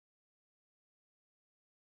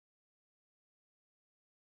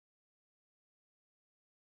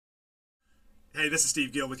Hey, this is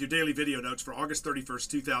Steve Gill with your daily video notes for August 31st,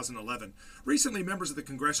 2011. Recently, members of the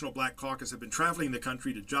Congressional Black Caucus have been traveling the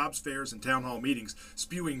country to jobs fairs and town hall meetings,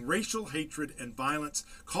 spewing racial hatred and violence,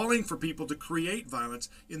 calling for people to create violence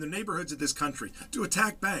in the neighborhoods of this country, to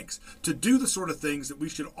attack banks, to do the sort of things that we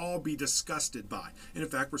should all be disgusted by. And in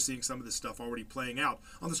fact, we're seeing some of this stuff already playing out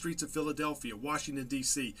on the streets of Philadelphia, Washington,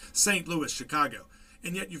 D.C., St. Louis, Chicago.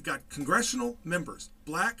 And yet you've got congressional members,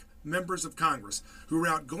 black members of Congress, who are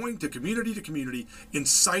out going to community,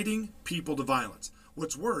 inciting people to violence.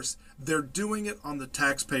 What's worse, they're doing it on the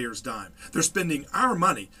taxpayers' dime. They're spending our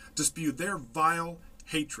money to spew their vile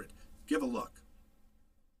hatred. Give a look.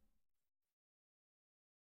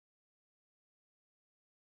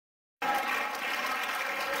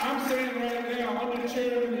 I'm saying right now, under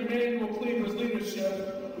Chairman Emmanuel Cleaver's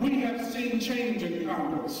leadership, we have seen change in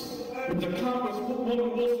Congress. With the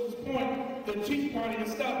Congresswoman Wilson's point, the Tea Party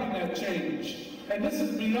is stopping that change. And this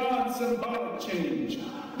is beyond symbolic change.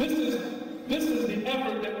 This is the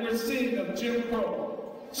effort that we're seeing of Jim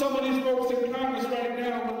Crow. Some of these folks in Congress right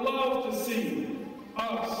now would love to see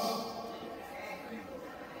us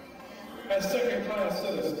as second-class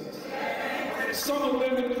citizens. Some of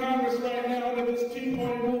them in Congress right now under this Tea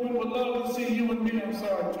Party movement would love to see you and me, I'm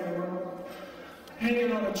sorry, Cameron,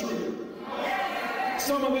 hanging on a tree.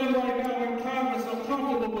 Some of them right now in Congress are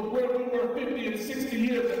comfortable with where we were 50 and 60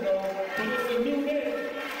 years ago, but it's a new day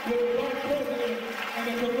with a black president and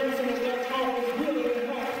the Congressional Black Caucus really to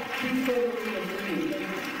help conservative.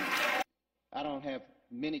 I don't have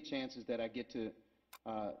many chances that I get to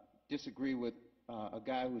disagree with a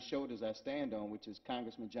guy whose shoulders I stand on, which is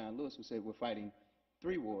Congressman John Lewis, who said we're fighting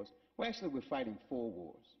 3 wars. Well, actually, we're fighting 4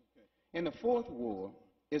 wars. Okay. And the 4th war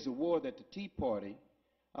is a war that the Tea Party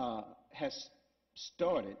has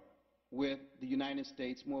started with the United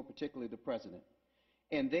States, more particularly the president.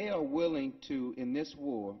 And they are willing to, in this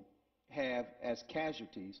war, have as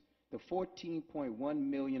casualties the 14.1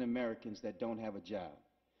 million Americans that don't have a job.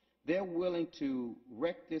 They're willing to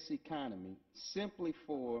wreck this economy simply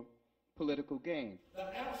for political gain.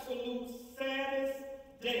 The absolute saddest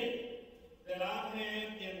day that I've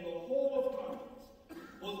had in the whole of Congress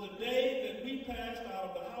was the day that we passed out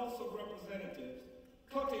of the House of Representatives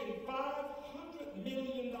cutting $500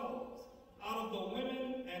 million out of the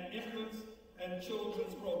women and infants and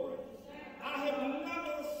children's program. I have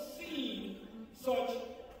never seen such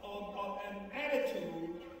an attitude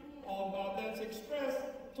that's expressed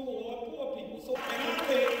toward poor people. So, and I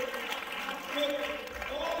think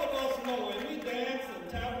all of us know, and we dance and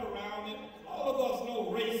tap around it, all of us know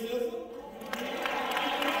racism.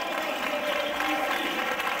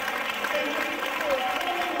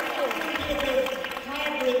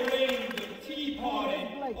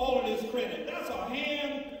 All of this credit. That's a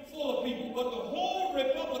handful of people. But the whole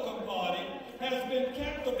Republican Party has been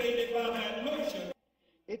captivated by that notion.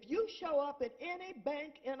 If you show up at any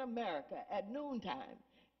bank in America at noontime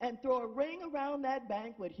and throw a ring around that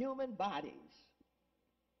bank with human bodies,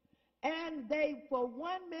 and they for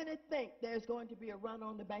 1 minute think there's going to be a run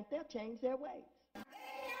on the bank, they'll change their ways.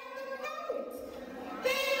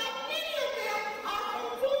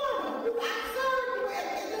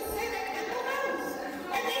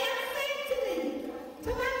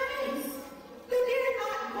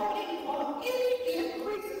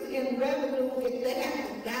 Revenue, if they have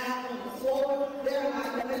to die on the floor, they're not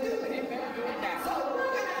going to do it. So we're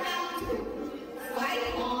going to have to fight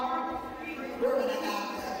hard. We're going to have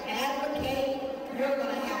to advocate. You're going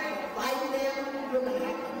to have to fight them. You're going to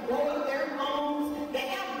have to blow up their homes. They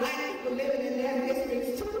have black people living in their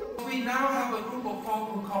districts too. We now have a group of folk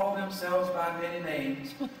who call themselves by many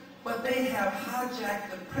names, but they have hijacked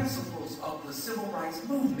the principles of the civil rights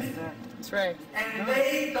movement. That's right. And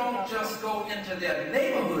they don't just go into their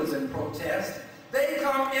neighborhoods and protest, they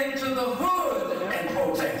come into the hood and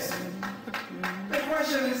protest. The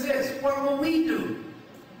question is this: what will we do?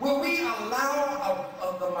 Will we allow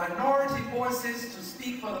the minority voices to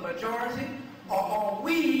speak for the majority, or are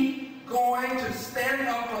we going to stand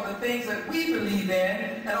up for the things that we believe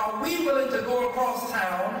in, and are we willing to go across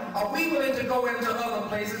town? Are we willing to go into other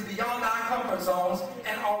places beyond our comfort zones?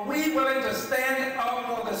 And are we willing to stand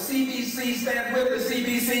up for the CBC, stand with the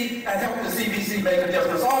CBC, and help the CBC make a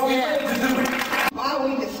difference? Are we willing to do it? While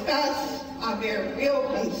we discuss our very real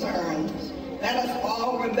concerns, let us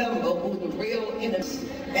all remember who the real enemy is.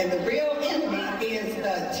 And the real enemy is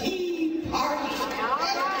the Tea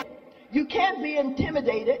Party. You can't be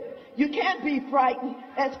intimidated. You can't be frightened.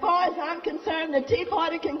 As far as I'm concerned, the Tea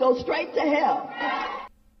Party can go straight to hell.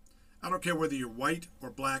 I don't care whether you're white or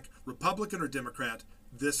black, Republican or Democrat,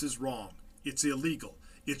 this is wrong. It's illegal.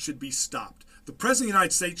 It should be stopped. The President of the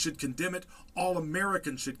United States should condemn it, all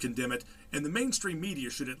Americans should condemn it, and the mainstream media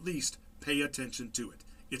should at least pay attention to it.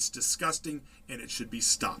 It's disgusting, and it should be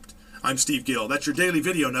stopped. I'm Steve Gill. That's your daily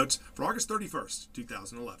video notes for August 31st,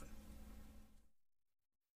 2011.